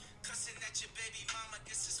 Cussing at your baby mama,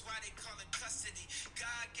 guess that's why they call it custody.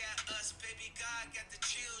 God got us, baby, God got the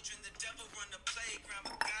children, the devil run the playground,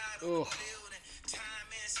 but God Ugh. on the building. Time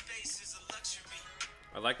and space is a luxury.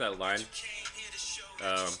 I like that line. Came here to show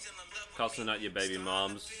that you're still in love with Cussing at your baby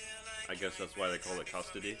moms. I guess that's why they call it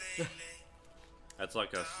custody. That's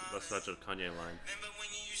such a Kanye line. Remember when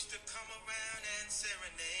you used to come around and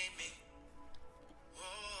serenade me?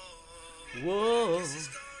 Whoa. Whoa. It's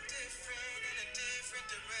gone different in a different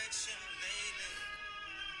direction lately.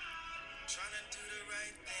 Trying to do the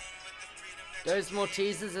right thing with the freedom that Those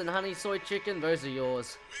Maltesers and honey soy chicken, those are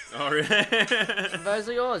yours. Oh, really? Those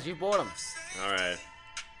are yours. You bought them. All right.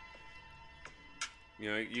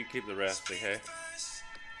 You know, you keep the rest, okay?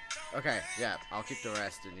 Okay, yeah, I'll keep the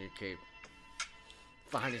rest and you keep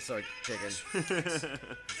the honey soy chicken.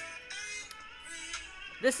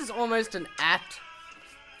 This is almost an apt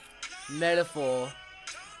metaphor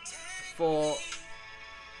for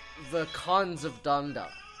the cons of Donda.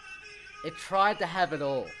 It tried to have it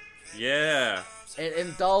all. Yeah. It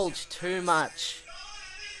indulged too much.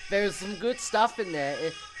 There was some good stuff in there,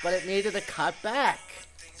 but it needed to cut back.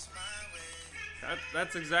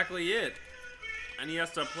 That's exactly it. And he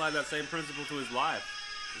has to apply that same principle to his life.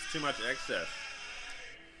 There's too much excess.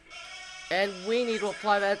 And we need to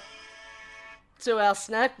apply that to our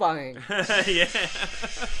snack buying. Yeah.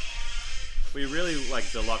 We really,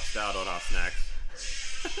 deluxed out on our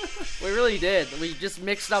snacks. We really did. We just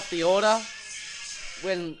mixed up the order.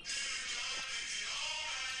 When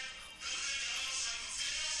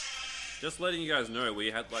Just letting you guys know, we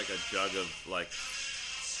had, a jug of,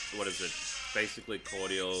 what is it? Basically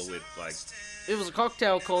cordial with, it was a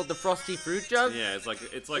cocktail called the Frosty Fruit Jug. yeah, it's like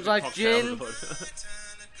It's a like cocktail. gin.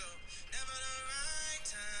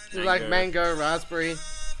 It was like mango, raspberry,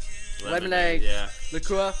 lemonade, Yeah.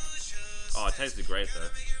 liqueur. Oh, it tasted great, though.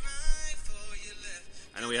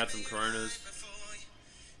 And then we had some Coronas.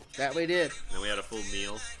 That we did. And then we had a full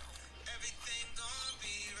meal.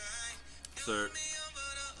 So,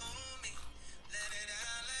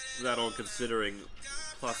 that all considering,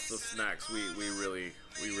 plus the snacks, we really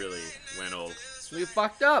went all. We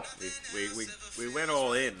fucked up. We went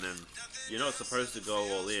all in, and you're not supposed to go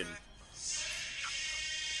all in.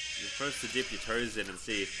 You're supposed to dip your toes in and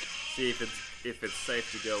see if it's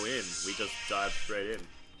safe to go in. We just dived straight in,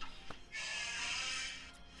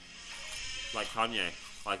 like Kanye,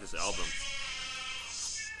 like this album.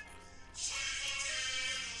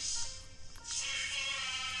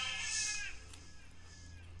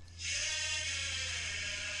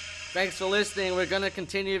 Thanks for listening. We're gonna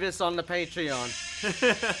continue this on the Patreon.